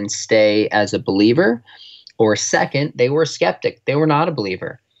faith and stay as a believer. Or second, they were a skeptic. They were not a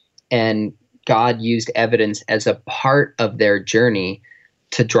believer. And God used evidence as a part of their journey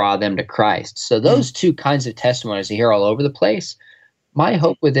to draw them to Christ. So those two kinds of testimonies I hear all over the place. My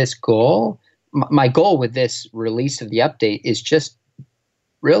hope with this goal, my goal with this release of the update is just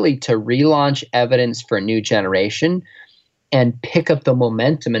really to relaunch evidence for a new generation and pick up the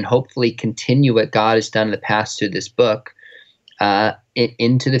momentum and hopefully continue what God has done in the past through this book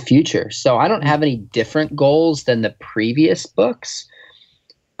into the future. So I don't have any different goals than the previous books,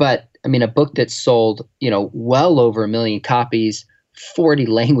 but I mean, a book that sold, well over 1 million copies, 40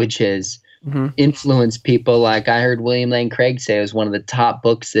 languages, influenced people. Like I heard William Lane Craig say it was one of the top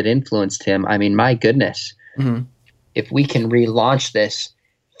books that influenced him. I mean, my goodness, if we can relaunch this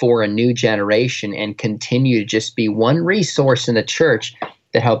for a new generation and continue to just be one resource in the church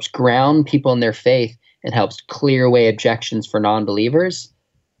that helps ground people in their faith and helps clear away objections for non-believers,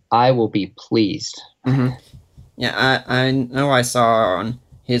 I will be pleased. Yeah, I know I saw on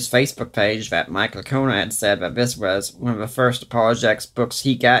his Facebook page that Mike Licona had said that this was one of the first apologetics books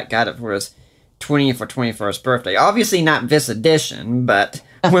he got it for his 20th or 21st birthday. Obviously not this edition, but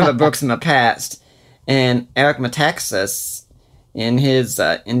one of the books in the past. And Eric Metaxas, in his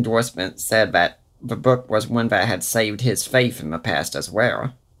endorsement, said that the book was one that had saved his faith in the past as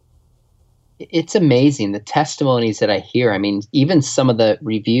well. It's amazing, the testimonies that I hear. I mean, even some of the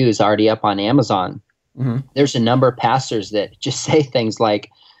reviews already up on Amazon, there's a number of pastors that just say things like,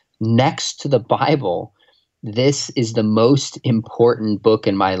 next to the Bible, this is the most important book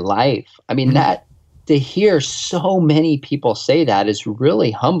in my life. I mean, that to hear so many people say that is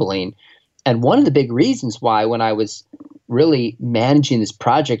really humbling. And one of the big reasons why, when I was really managing this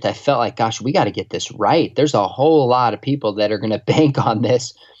project, I felt like, gosh, we got to get this right. There's a whole lot of people that are going to bank on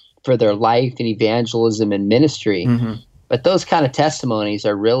this for their life and evangelism and ministry. But those kind of testimonies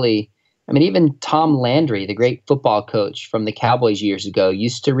are really, I mean, even Tom Landry, the great football coach from the Cowboys years ago,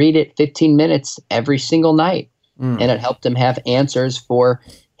 used to read it 15 minutes every single night. And it helped him have answers for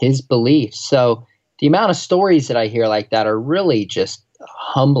his beliefs. So the amount of stories that I hear like that are really just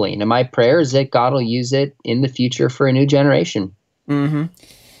humbling. And my prayer is that God will use it in the future for a new generation.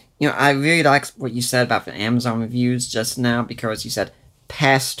 I really like what you said about the Amazon reviews just now, because you said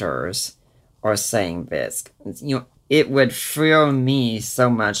pastors are saying this. It would thrill me so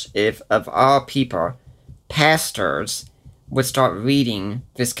much if, of all people, pastors would start reading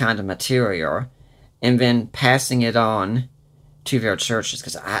this kind of material and then passing it on to their churches.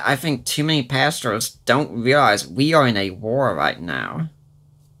 Because I think too many pastors don't realize we are in a war right now.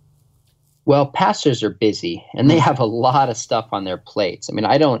 Well, pastors are busy, and they have a lot of stuff on their plates. I mean,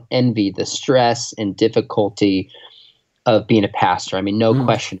 I don't envy the stress and difficulty of being a pastor. I mean, no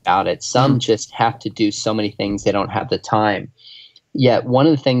question about it. Some just have to do so many things, they don't have the time. Yet one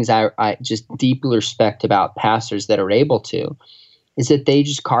of the things I just deeply respect about pastors that are able to is that they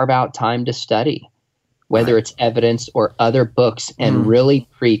just carve out time to study, whether it's evidence or other books, and really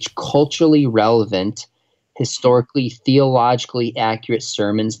preach culturally relevant, historically, theologically accurate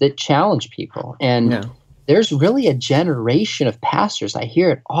sermons that challenge people. And there's really a generation of pastors, I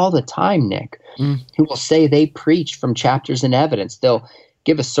hear it all the time, Nick, who will say they preach from chapters and evidence. They'll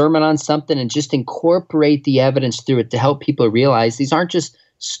give a sermon on something and just incorporate the evidence through it to help people realize these aren't just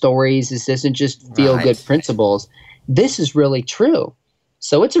stories. This isn't just feel-good principles. This is really true.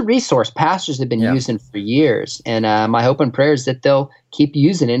 So it's a resource pastors have been using for years. And my hope and prayer is that they'll keep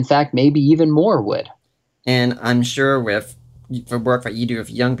using it. In fact, maybe even more would. And I'm sure with the work that you do with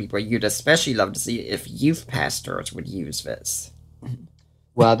young people, you'd especially love to see if youth pastors would use this.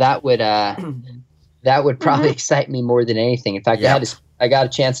 Well, that would probably excite me more than anything. In fact, I got a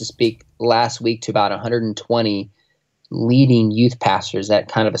chance to speak last week to about 120 leading youth pastors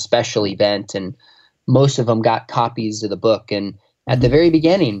at kind of a special event, and most of them got copies of the book. And at the very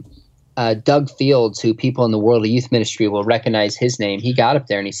beginning, Doug Fields, who people in the world of youth ministry will recognize his name, he got up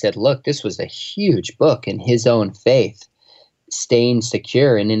there and he said, look, this was a huge book in his own faith, staying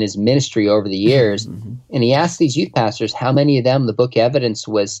secure and in his ministry over the years. And he asked these youth pastors how many of them the book evidence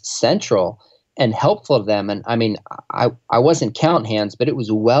was central and helpful to them. And I mean, I wasn't counting hands, but it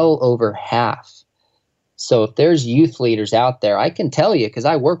was well over half. So if there's youth leaders out there, I can tell you, because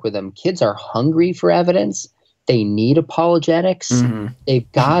I work with them, kids are hungry for evidence. They need apologetics. They've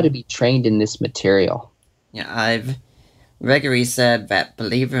got to be trained in this material. Yeah, I've regularly said that,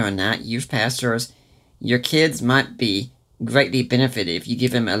 believe it or not, youth pastors, your kids might be greatly benefited if you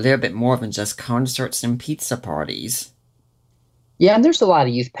give them a little bit more than just concerts and pizza parties. Yeah, and there's a lot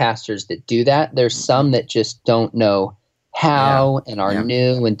of youth pastors that do that. There's some that just don't know how and are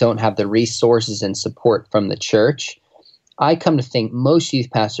new and don't have the resources and support from the church. I come to think most youth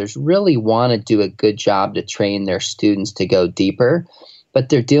pastors really want to do a good job to train their students to go deeper, but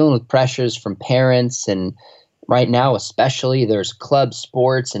they're dealing with pressures from parents, and right now especially there's club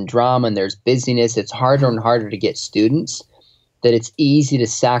sports and drama and there's busyness. It's harder and harder to get students, that it's easy to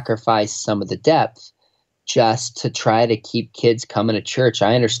sacrifice some of the depth just to try to keep kids coming to church.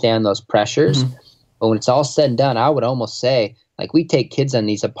 I understand those pressures, but when it's all said and done, I would almost say, like, we take kids on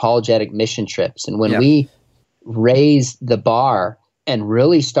these apologetic mission trips, and when we raise the bar and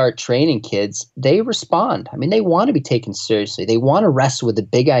really start training kids, they respond. I mean, they want to be taken seriously. They want to wrestle with the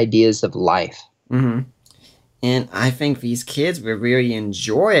big ideas of life. And I think these kids will really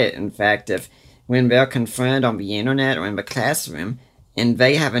enjoy it, in fact, if when they're confronted on the internet or in the classroom and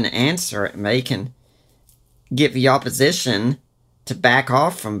they have an answer and they can get the opposition to back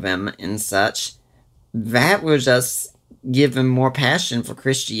off from them and such, that will just give them more passion for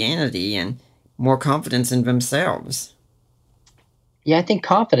Christianity and more confidence in themselves. Yeah, I think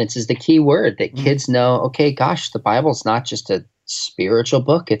confidence is the key word, that kids know, okay, gosh, the Bible's not just a spiritual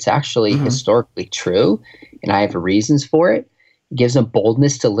book. It's actually historically true, and I have reasons for it. It gives them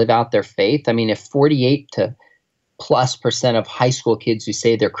boldness to live out their faith. I mean, if 48% to plus of high school kids who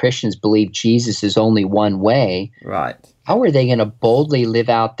say they're Christians believe Jesus is only one way, how are they going to boldly live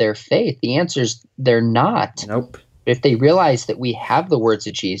out their faith? The answer is they're not. Nope. If they realize that we have the words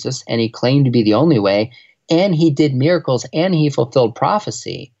of Jesus and he claimed to be the only way, and he did miracles and he fulfilled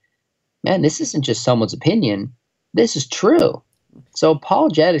prophecy, man, this isn't just someone's opinion. This is true. So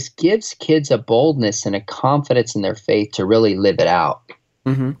apologetics gives kids a boldness and a confidence in their faith to really live it out.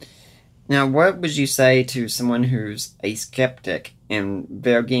 Now, what would you say to someone who's a skeptic and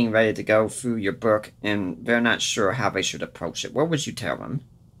they're getting ready to go through your book and they're not sure how they should approach it? What would you tell them?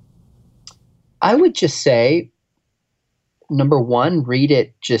 I would just say, number one, read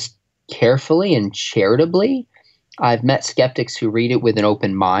it just carefully and charitably. I've met skeptics who read it with an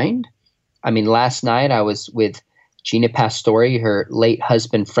open mind. I mean, last night I was with Gina Pastore, her late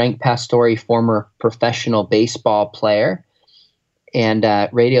husband, Frank Pastore, former professional baseball player and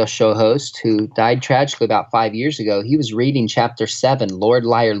radio show host who died tragically about 5 years ago. He was reading chapter 7, Lord,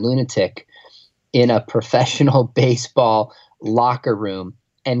 Liar, Lunatic, in a professional baseball locker room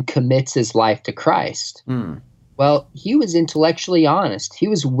and commits his life to Christ. Well, Well, he was intellectually honest. He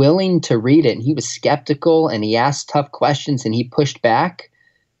was willing to read it, and he was skeptical, and he asked tough questions, and he pushed back.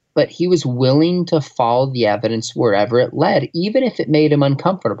 But he was willing to follow the evidence wherever it led, even if it made him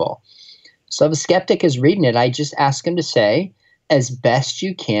uncomfortable. So if a skeptic is reading it, I just ask him to say, as best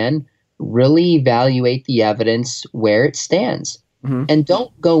you can, really evaluate the evidence where it stands. Mm-hmm. And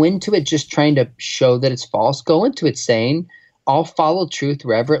don't go into it just trying to show that it's false. Go into it saying, I'll follow truth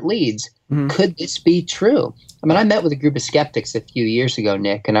wherever it leads. Mm-hmm. Could this be true? I mean, I met with a group of skeptics a few years ago,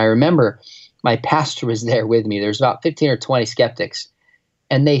 Nick, and I remember my pastor was there with me. There was about 15 or 20 skeptics.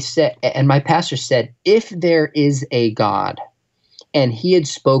 And they said, and my pastor said, if there is a God and he had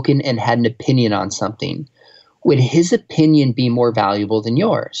spoken and had an opinion on something, would his opinion be more valuable than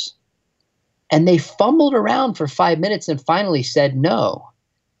yours? And they fumbled around for 5 minutes and finally said no.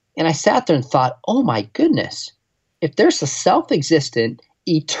 And I sat there and thought, oh my goodness, if there's a self-existent,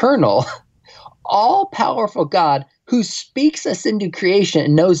 eternal, all-powerful God who speaks us into creation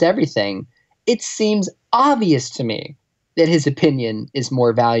and knows everything, it seems obvious to me that his opinion is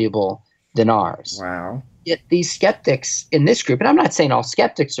more valuable than ours. Wow. Yet these skeptics in this group, and I'm not saying all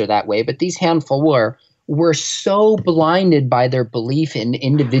skeptics are that way, but these handful were so blinded by their belief in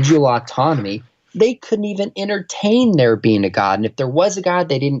individual autonomy, they couldn't even entertain there being a God. And if there was a God,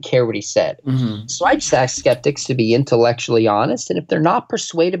 they didn't care what he said. Mm-hmm. So I just ask skeptics to be intellectually honest. And if they're not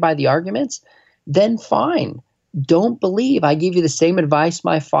persuaded by the arguments, then fine. Don't believe. I give you the same advice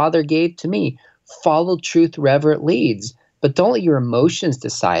my father gave to me. Follow truth wherever it leads. But don't let your emotions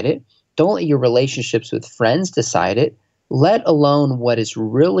decide it. Don't let your relationships with friends decide it. Let alone what is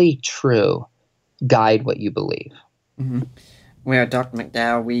really true guide what you believe. Mm-hmm. Well, Dr.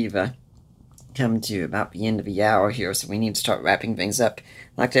 McDowell, we've come to about the end of the hour here, so we need to start wrapping things up.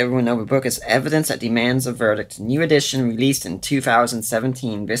 I'd like to everyone know the book is Evidence That Demands a Verdict, new edition released in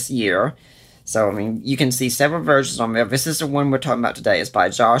 2017 this year. So, I mean, you can see several versions on there. This is the one we're talking about today. It's by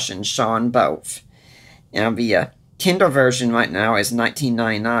Josh and Sean both. And the Kindle version right now is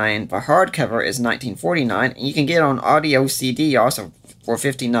 $19.99. The hardcover is $19.49. And you can get it on audio CD also for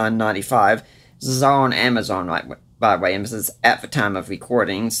 $59.95. This is all on Amazon, right, by the way, and this is at the time of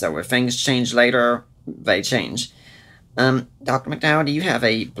recording, so if things change later, they change. Dr. McDowell, do you have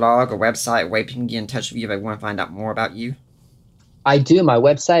a blog or website where people can get in touch with you if they want to find out more about you? I do. My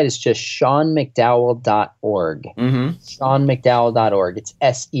website is just SeanMcDowell.org. Mm-hmm. SeanMcDowell.org. It's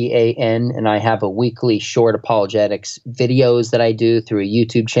SEAN, and I have a weekly short apologetics videos that I do through a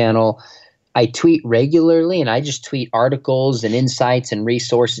YouTube channel. I tweet regularly, and I just tweet articles and insights and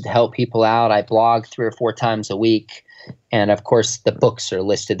resources to help people out. I blog 3 or 4 times a week, and of course, the books are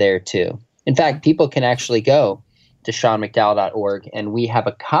listed there too. In fact, people can actually go to SeanMcDowell.org, and we have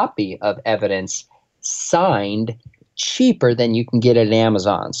a copy of Evidence signed cheaper than you can get it at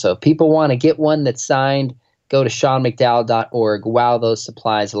Amazon. So if people want to get one that's signed, go to SeanMcDowell.org. While those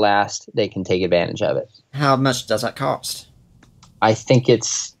supplies last, they can take advantage of it. How much does that cost? I think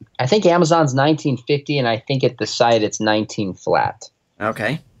Amazon's $19.50, and I think at the site it's $19 flat.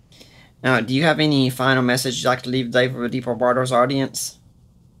 Okay. Now, do you have any final message you'd like to leave today for the Deeper Waters audience?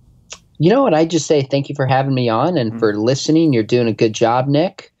 You know what? I just say thank you for having me on and for listening. You're doing a good job,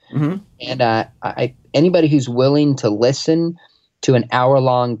 Nick. Mm-hmm. And anybody who's willing to listen to an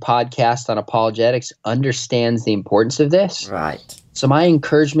hour-long podcast on apologetics understands the importance of this. Right. So my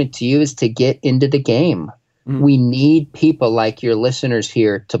encouragement to you is to get into the game. Mm-hmm. We need people like your listeners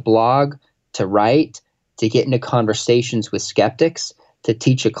here to blog, to write, to get into conversations with skeptics, to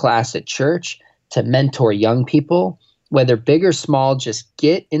teach a class at church, to mentor young people. Whether big or small, just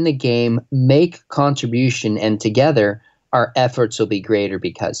get in the game, make contribution, and together our efforts will be greater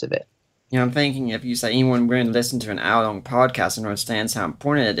because of it. You know, I'm thinking if you say anyone willing to listen to an hour-long podcast and understands how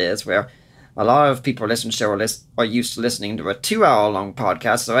important it is, where a lot of people listening to the show are used to listening to a 2-hour-long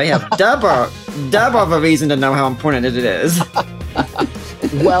podcast, so they have double of a reason to know how important it is.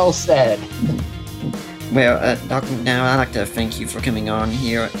 Well said. Well, Dr. McDowell, I'd like to thank you for coming on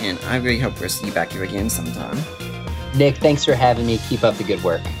here, and I really hope we'll see you back here again sometime. Nick, thanks for having me. Keep up the good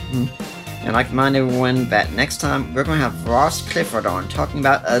work. Mm-hmm. And I'd like to remind everyone that next time we're going to have Ross Clifford on talking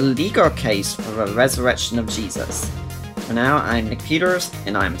about a legal case for the resurrection of Jesus. For now, I'm Nick Peters,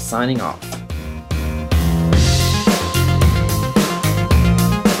 and I'm signing off.